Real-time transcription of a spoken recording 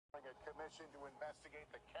commission to investigate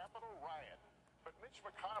the Capitol riot. But Mitch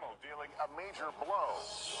McConnell dealing a major blow.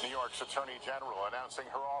 New York's Attorney General announcing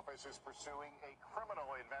her office is pursuing a criminal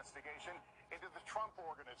investigation into the Trump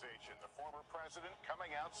Organization, the former president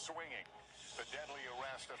coming out swinging. The deadly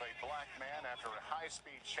arrest of a black man after a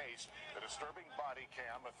high-speed chase, the disturbing body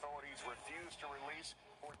cam authorities refused to release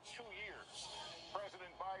for 2 years.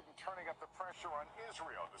 President Biden turning up the pressure on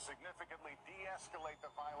Israel to significantly de-escalate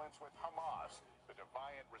the violence with Hamas. The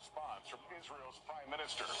defiant response from Israel's prime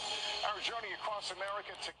minister. Our journey across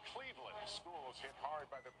America to Cleveland. Schools hit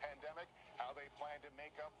hard by the pandemic, how they plan to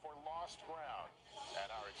make up for lost ground.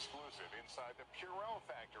 And our exclusive inside the Purell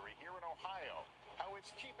factory here in Ohio, how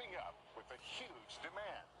it's keeping up with the huge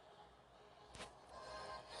demand.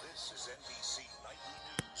 This is NBC Nightly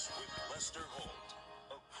News with Lester Holt.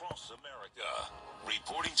 Across America,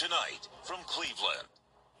 reporting tonight from Cleveland.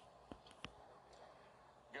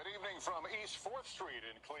 Good evening from East 4th Street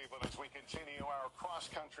in Cleveland as we continue our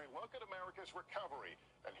cross-country look at America's recovery.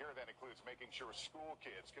 And here that includes making sure school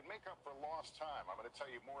kids can make up for lost time. I'm going to tell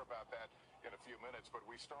you more about that in a few minutes, but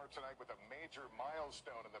we start tonight with a major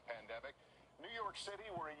milestone in the pandemic. New York City,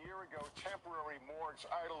 where a year ago temporary morgues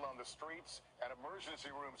idled on the streets and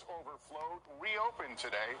emergency rooms overflowed, reopened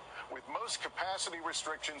today with most capacity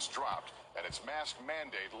restrictions dropped and its mask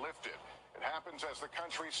mandate lifted. It happens as the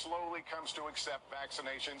country slowly comes to accept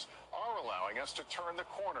vaccinations are allowing us to turn the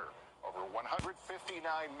corner. Over 159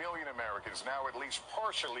 million Americans now at least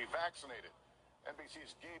partially vaccinated.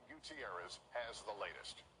 NBC's Gabe Gutierrez has the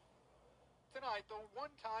latest. Tonight, the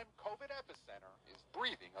one-time COVID epicenter is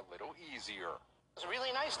breathing a little easier. It's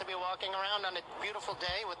really nice to be walking around on a beautiful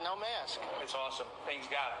day with no mask. It's awesome. Things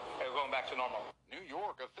got it. They're going back to normal. New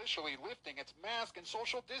York officially lifting its mask and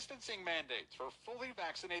social distancing mandates for fully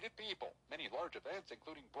vaccinated people. Many large events,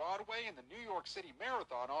 including Broadway and the New York City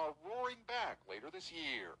Marathon, are roaring back later this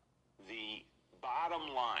year. The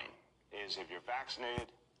bottom line is if you're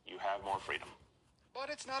vaccinated, you have more freedom. But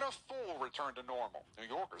it's not a full return to normal. New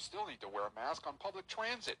Yorkers still need to wear a mask on public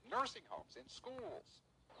transit, nursing homes, and schools.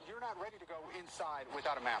 You're not ready to go inside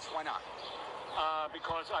without a mask. Why not?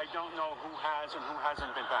 Because I don't know who has and who hasn't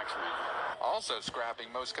been vaccinated. Also scrapping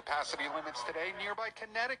most capacity limits today nearby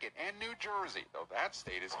Connecticut and New Jersey, though that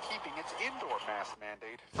state is keeping its indoor mask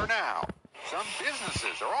mandate for now. Some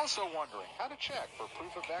businesses are also wondering how to check for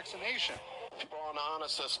proof of vaccination. People are on the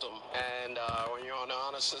honor system, and when you're on the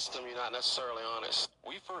honor system, you're not necessarily honest.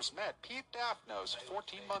 We first met Pete Daphnos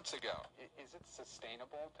 14 months ago. Is it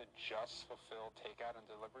sustainable to just fulfill takeout and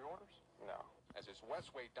delivery orders? No. As his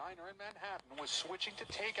Westway Diner in Manhattan was switching to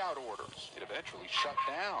takeout orders, it eventually shut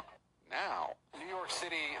down. Now, New York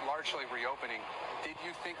City largely reopening. Did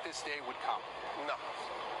you think this day would come? No.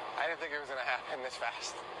 I didn't think it was going to happen this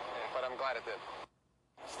fast, but I'm glad it did.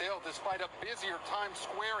 Still, despite a busier Times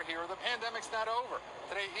Square here, the pandemic's not over.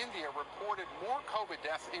 Today, India reported more COVID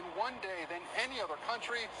deaths in one day than any other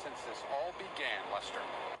country since this all began, Lester.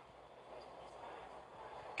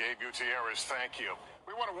 Gabe Gutierrez, thank you.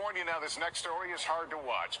 We want to warn you now, this next story is hard to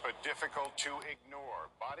watch, but difficult to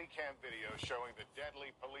ignore. Body cam video showing the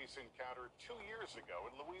deadly police encounter 2 years ago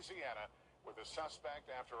in Louisiana with a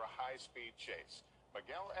suspect after a high-speed chase.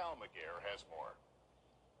 Miguel Almaguer has more.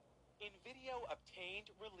 In video obtained,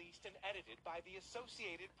 released, and edited by the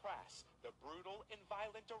Associated Press, the brutal and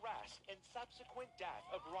violent arrest and subsequent death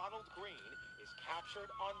of Ronald Green is captured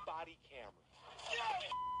on body camera.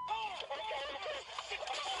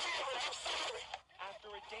 After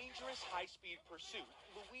a dangerous high-speed pursuit,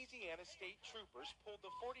 Louisiana state troopers pulled the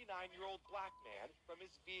 49-year-old black man from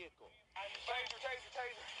his vehicle.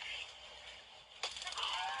 Taser.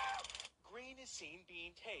 Green is seen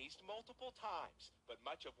being tased multiple times, but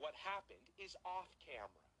much of what happened is off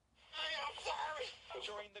camera. I'm sorry.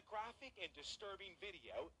 During the graphic and disturbing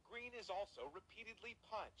video, Green is also repeatedly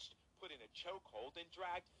punched, put in a chokehold, and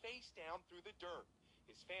dragged face down through the dirt.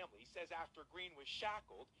 His family says after Green was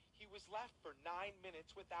shackled, he was left for 9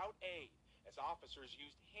 minutes without aid, as officers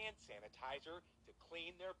used hand sanitizer to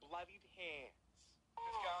clean their bloodied hands.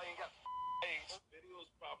 This guy ain't got AIDS. This video is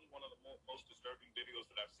probably one of the most disturbing videos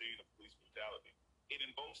that I've seen of police brutality. It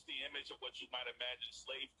invokes the image of what you might imagine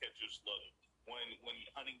slave catchers look when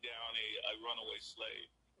hunting down a runaway slave.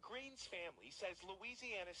 Green's family says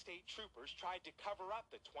Louisiana state troopers tried to cover up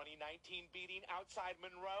the 2019 beating outside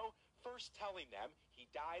Monroe, first telling them he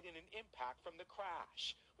died in an impact from the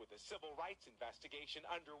crash. With a civil rights investigation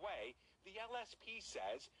underway, the LSP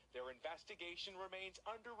says their investigation remains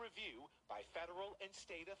under review by federal and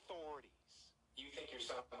state authorities. You think your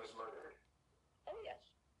son was murdered? Oh, yes.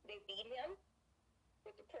 They beat him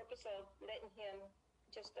with the purpose of letting him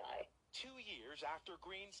just die. 2 years after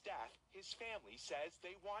Green's death, his family says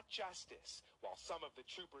they want justice, while some of the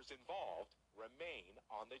troopers involved remain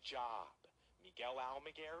on the job. Miguel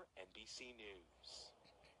Almaguer, NBC News.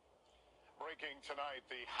 Breaking tonight,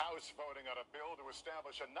 the House voting on a bill to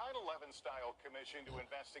establish a 9/11-style commission to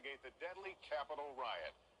investigate the deadly Capitol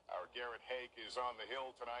riot. Our Garrett Haake is on the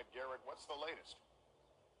Hill tonight. Garrett, what's the latest?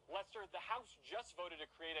 Lester, the House just voted to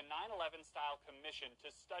create a 9/11-style commission to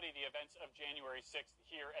study the events of January 6th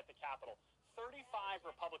here at the Capitol. 35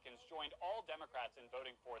 Republicans joined all Democrats in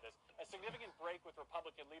voting for this, a significant break with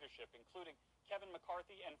Republican leadership, including Kevin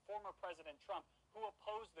McCarthy and former President Trump, who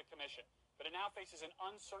opposed the commission. But it now faces an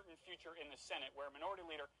uncertain future in the Senate, where Minority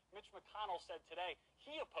Leader Mitch McConnell said today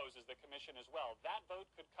he opposes the commission as well. That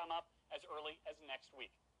vote could come up as early as next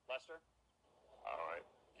week. Lester? All right.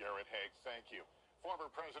 Garrett Haake, thank you.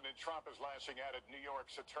 Former President Trump is lashing out at New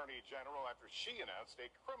York's Attorney General after she announced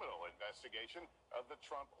a criminal investigation of the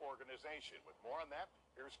Trump Organization. With more on that,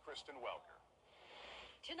 here's Kristen Welker.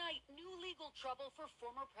 Tonight, new legal trouble for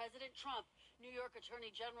former President Trump. New York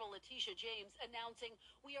Attorney General Letitia James announcing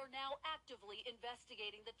we are now actively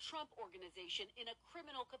investigating the Trump Organization in a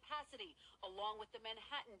criminal capacity, along with the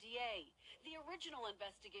Manhattan DA. The original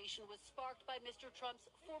investigation was sparked by Mr. Trump's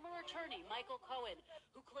former attorney, Michael Cohen,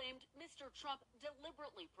 who claimed Mr. Trump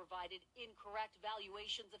deliberately provided incorrect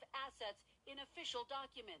valuations of assets in official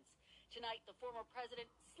documents. Tonight, the former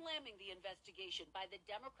president slamming the investigation by the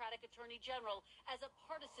Democratic Attorney General as a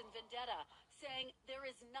partisan vendetta, saying there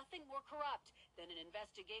is nothing more corrupt than an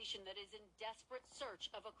investigation that is in desperate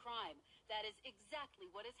search of a crime. That is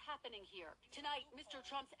exactly what is happening here. Tonight, Mr.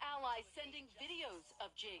 Trump's allies sending videos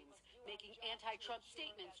of James making anti-Trump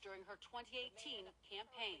statements during her 2018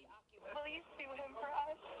 campaign. Will you sue him for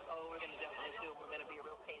us? Oh, we're going to definitely sue him. We're going to be a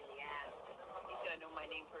real pain in the ass. He's going to know my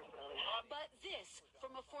name personally. But this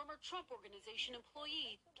from a former Trump Organization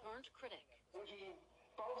employee turned critic. He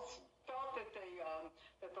both felt that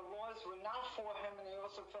the laws were not for him, and he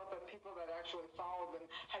also felt that people that actually followed them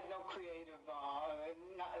had no creative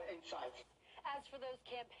insights. As for those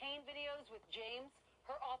campaign videos with James,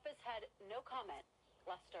 her office had no comment.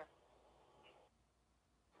 Lester.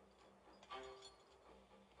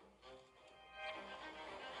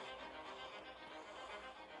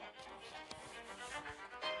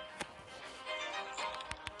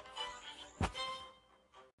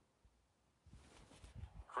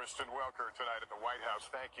 Kristen Welker tonight at the White House.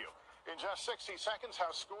 Thank you. In just 60 seconds, how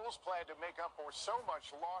schools plan to make up for so much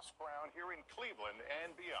lost ground here in Cleveland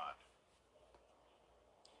and beyond.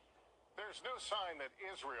 There's no sign that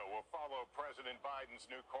Israel will follow President Biden's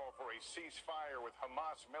new call for a ceasefire with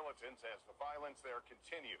Hamas militants as the violence there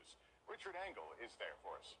continues. Richard Engel is there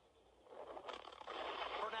for us.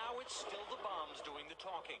 For now, it's still the bombs doing the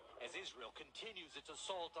talking as Israel continues its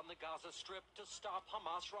assault on the Gaza Strip to stop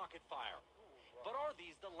Hamas rocket fire. But are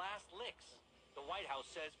these the last licks? The White House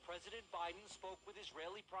says President Biden spoke with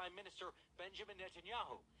Israeli Prime Minister Benjamin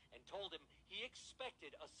Netanyahu and told him he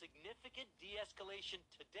expected a significant de-escalation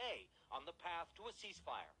today on the path to a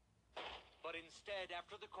ceasefire. But instead,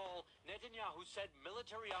 after the call, Netanyahu said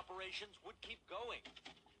military operations would keep going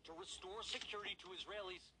to restore security to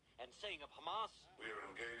Israelis, and saying of Hamas, "We are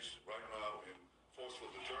engaged right now in forceful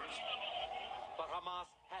deterrence." But Hamas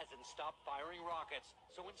hasn't stopped firing rockets,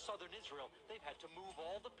 so in southern Israel, they've had to move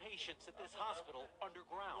all the patients at this hospital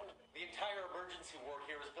underground. The entire emergency ward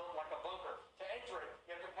here is built like a bunker. To enter it,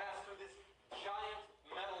 you have to pass through this giant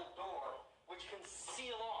metal door, which can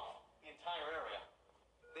seal off the entire area.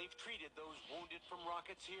 They've treated those wounded from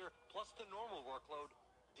rockets here, plus the normal workload,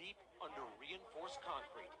 deep under reinforced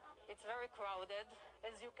concrete. It's very crowded.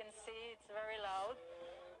 As you can see, it's very loud.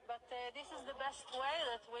 But this is the best way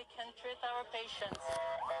that we can treat our patients.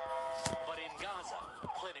 But in Gaza,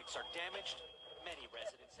 clinics are damaged, many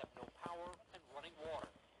residents have no power and running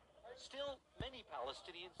water. Still, many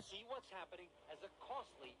Palestinians see what's happening as a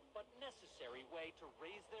costly but necessary way to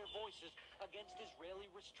raise their voices against Israeli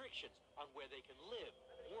restrictions on where they can live,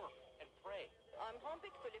 work, and pray. I'm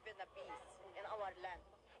hoping to live in a peace in our land.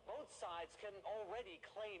 Both sides can already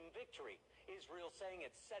claim victory. Israel saying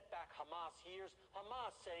it set back Hamas years,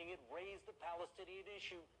 Hamas saying it raised the Palestinian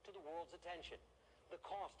issue to the world's attention. The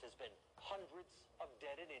cost has been hundreds of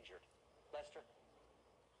dead and injured. Lester?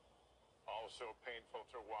 Also painful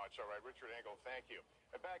to watch. All right, Richard Engel, thank you.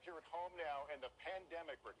 And back here at home now and the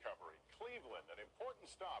pandemic recovery. Cleveland, an important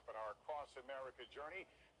stop in our Across America journey.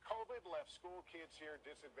 COVID left school kids here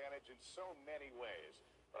disadvantaged in so many ways.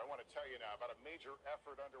 But I want to tell you now about a major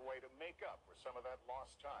effort underway to make up for some of that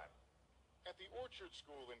lost time. At the Orchard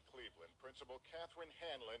School in Cleveland, Principal Catherine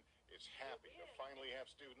Hanlon is happy to finally have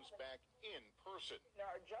students back in person. There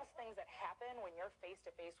are just things that happen when you're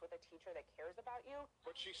face-to-face with a teacher that cares about you.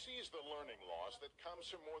 But she sees the learning loss that comes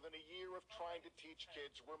from more than a year of trying to teach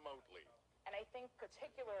kids remotely. And I think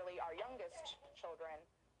particularly our youngest children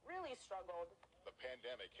really struggled. The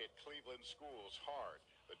pandemic hit Cleveland schools hard.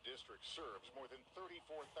 The district serves more than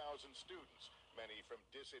 34,000 students, many from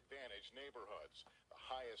disadvantaged neighborhoods, the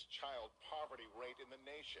highest child poverty rate in the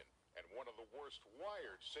nation, and one of the worst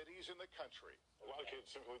wired cities in the country. A lot of kids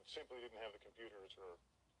simply didn't have the computers or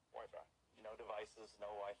Wi-Fi. No devices, no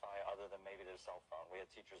Wi-Fi other than maybe their cell phone. We had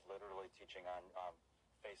teachers literally teaching on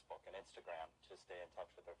Facebook and Instagram to stay in touch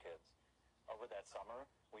with their kids. Over that summer,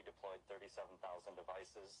 we deployed 37,000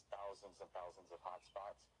 devices, thousands and thousands of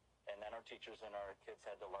hotspots, and then our teachers and our kids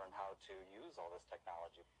had to learn how to use all this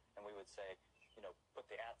technology. And we would say, put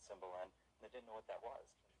the @ symbol in, and they didn't know what that was.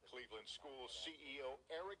 Cleveland Schools CEO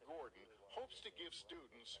Eric Gordon hopes to give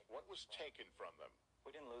students what was taken from them.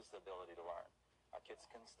 We didn't lose the ability to learn. Our kids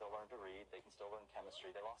can still learn to read. They can still learn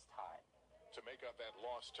chemistry. They lost time. To make up that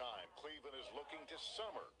lost time, Cleveland is looking to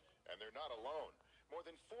summer, and they're not alone. More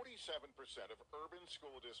than 47% of urban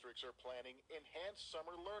school districts are planning enhanced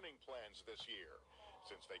summer learning plans this year,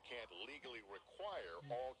 since they can't legally require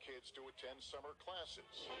all kids to attend summer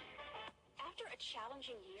classes. After a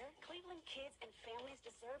challenging year, Cleveland kids and families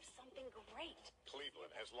deserve something great.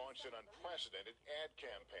 Cleveland has launched an unprecedented ad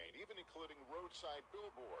campaign, even including roadside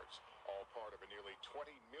billboards, all part of a nearly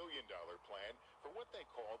 $20 million plan for what they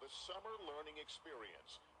call the Summer Learning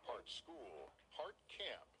Experience, part school, part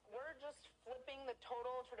camp. We're just flipping the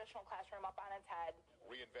total traditional classroom up on its head.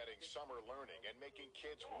 Reinventing summer learning and making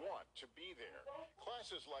kids want to be there.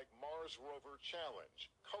 Classes like Mars Rover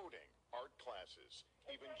Challenge, coding, art classes,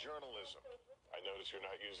 even journalism. I notice you're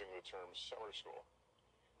not using the term summer school.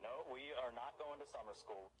 No, we are not going to summer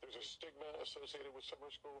school. There's a stigma associated with summer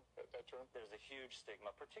school, that term? There's a huge stigma,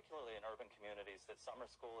 particularly in urban communities, that summer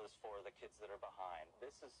school is for the kids that are behind.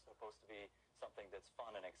 This is supposed to be something that's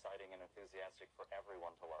fun and exciting and enthusiastic for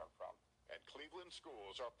everyone to learn from. And Cleveland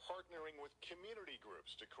schools are partnering with community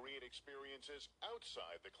groups to create experiences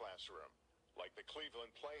outside the classroom, like the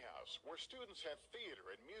Cleveland Playhouse, where students have theater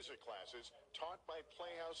and music classes taught by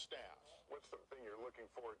Playhouse staff. What's the thing you're looking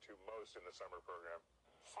forward to most in the summer program?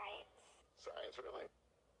 Science. Science, really?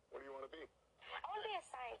 What do you want to be? I want to be a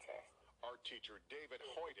scientist. Art teacher David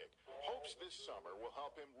Hoydick hopes this summer will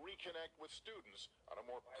help him reconnect with students on a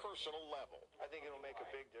more personal level. I think it'll make a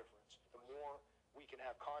big difference. The more we can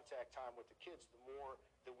have contact time with the kids, the more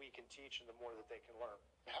that we can teach and the more that they can learn.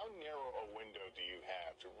 How narrow a window do you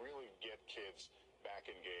have to really get kids back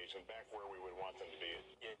engaged and back where we would want them to be?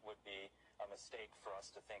 It would be a mistake for us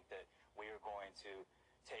to think that we are going to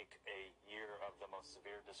take a year of the most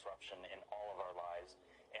severe disruption in all of our lives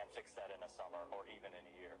and fix that in a summer or even in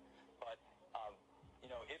a year. But,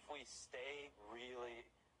 if we stay really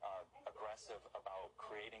aggressive about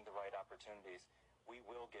creating the right opportunities, we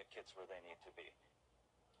will get kids where they need to be.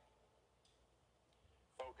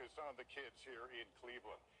 Focused on the kids here in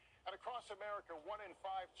Cleveland. And across America, 1 in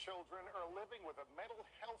 5 children are living with a mental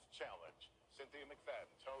health challenge. Cynthia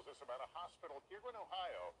McFadden tells us about a hospital here in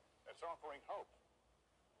Ohio that's offering hope.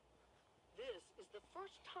 This is the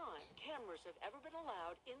first time cameras have ever been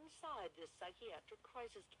allowed inside this psychiatric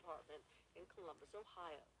crisis department in Columbus,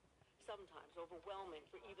 Ohio. Sometimes overwhelming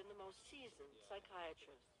for even the most seasoned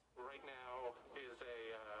psychiatrists. Right now is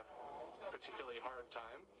a particularly hard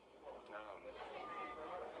time,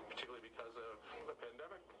 particularly because of the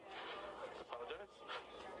pandemic. I apologize.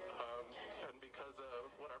 And because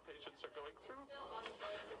of what our patients are going through.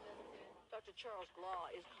 Dr. Charles Glaw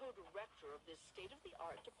is co-director of this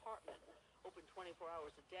state-of-the-art department, open 24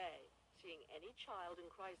 hours a day, seeing any child in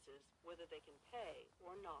crisis, whether they can pay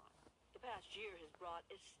or not. The past year has brought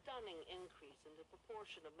a stunning increase in the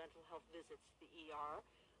proportion of mental health visits to the ER,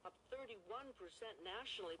 up 31%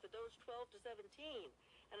 nationally for those 12 to 17,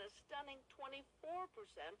 and a stunning 24%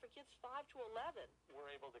 for kids 5 to 11. We're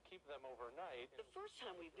able to keep them overnight. The first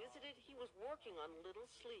time we visited, he was working on little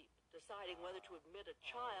sleep, deciding whether to admit a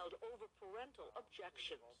child over parental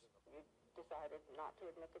objections. You decided not to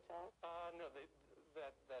admit the child? No,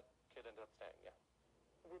 that kid ended up staying, yeah.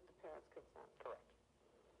 With the parents' consent? Correct.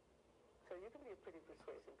 So you can be a pretty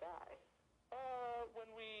persuasive guy.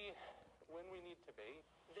 When we need to be.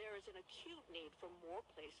 There is an acute need for more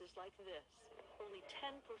places like this. Only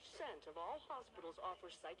 10% of all hospitals offer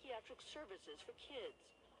psychiatric services for kids.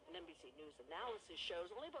 An NBC News analysis shows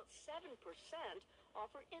only about 7%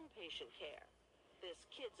 offer inpatient care. This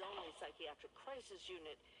kids-only psychiatric crisis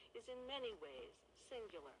unit is in many ways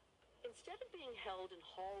singular. Instead of being held in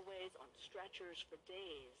hallways on stretchers for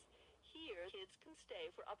days, here kids can stay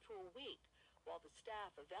for up to a week while the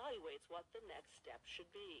staff evaluates what the next step should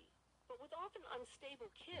be. But with often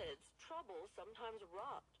unstable kids, trouble sometimes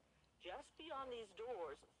erupt. Just beyond these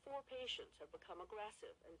doors, 4 patients have become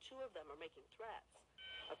aggressive, and 2 of them are making threats.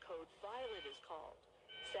 A code violet is called.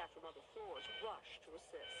 Staff from other floors rush to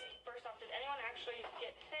assist. First off, did anyone actually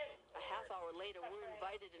get hit? A half hour later, we're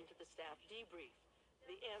invited into the staff debrief.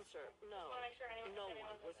 The answer, no. No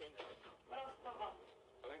one was injured.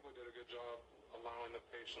 I think we did a good job allowing the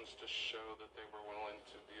patients to show that they were willing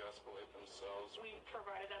to de-escalate themselves. We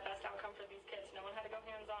provided that best outcome for these kids. No one had to go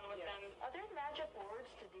hands-on with them. Are there magic words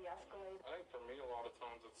to de-escalate? I think for me, a lot of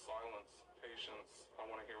times it's silence. Patients, I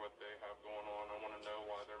want to hear what they have going on. I want to know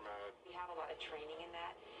why they're mad. We have a lot of training in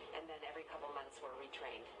that, and then every couple months we're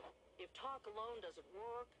retrained. If talk alone doesn't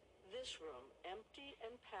work, this room, empty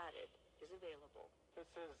and padded, is available. This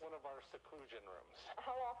is one of our seclusion rooms.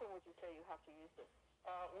 How often would you say you have to use this?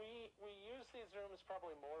 We use these rooms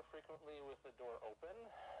probably more frequently with the door open,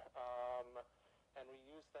 and we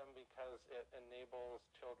use them because it enables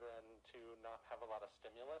children to not have a lot of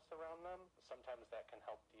stimulus around them. Sometimes that can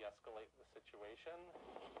help de-escalate the situation.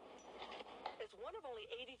 As one of only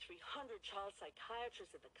 8,300 child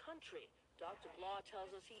psychiatrists in the country, Dr. Blah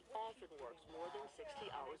tells us he often works more than 60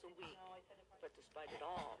 hours a week. But despite it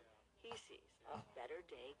all, he sees a better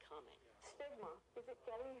day coming. Stigma, is it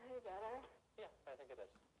getting any better? Yeah, I think it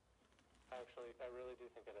is. I really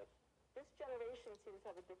do think it is. This generation seems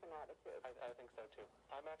to have a different attitude. I think so too.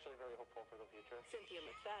 I'm actually very hopeful for the future. Cynthia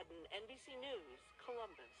McFadden, NBC News,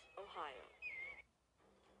 Columbus, Ohio.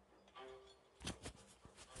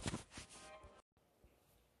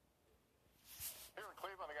 Here in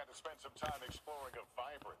Cleveland, I got to spend some time exploring a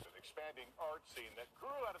vibrant and expanding art scene that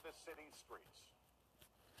grew out of the city's streets.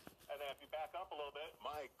 And then if you back up a little bit,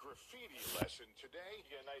 My graffiti lesson today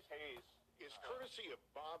you get a nice haze. is courtesy of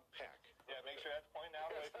Bob Peck. Yeah, make sure that's pointing out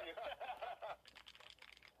right for you.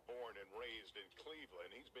 Born and raised in Cleveland,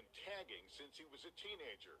 he's been tagging since he was a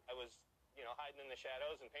teenager. I was, hiding in the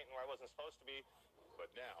shadows and painting where I wasn't supposed to be. But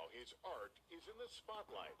now his art is in the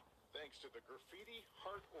spotlight thanks to the Graffiti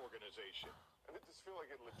Heart Organization. And does this feel like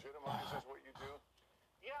it legitimizes what you do?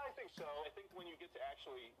 Yeah, I think so. I think when you get to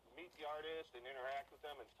actually meet the artist and interact with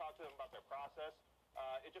them and talk to them about their process,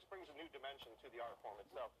 it just brings a new dimension to the art form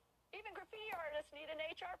itself. Even graffiti artists need an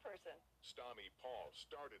HR person. Stami Paul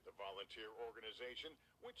started the volunteer organization,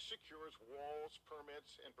 which secures walls,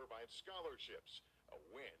 permits, and provides scholarships. A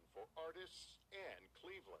win for artists and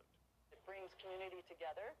Cleveland. It brings community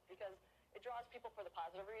together because it draws people for the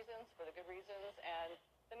positive reasons, for the good reasons, and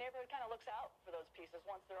the neighborhood kind of looks out for those pieces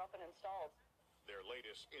once they're up and installed. Their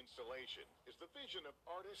latest installation is the vision of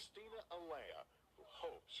artist Stina Alea, who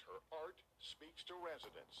hopes her art speaks to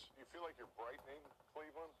residents. Do you feel like you're brightening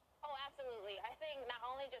Cleveland? Oh, absolutely. I think not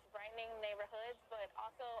only just brightening neighborhoods, but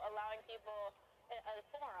also allowing people a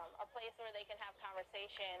forum, a place where they can have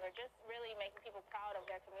conversation, or just really making people proud of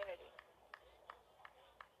their community.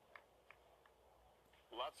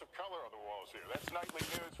 Lots of color on the walls here. That's Nightly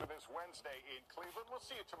News for this Wednesday in Cleveland. We'll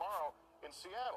see you tomorrow in Seattle.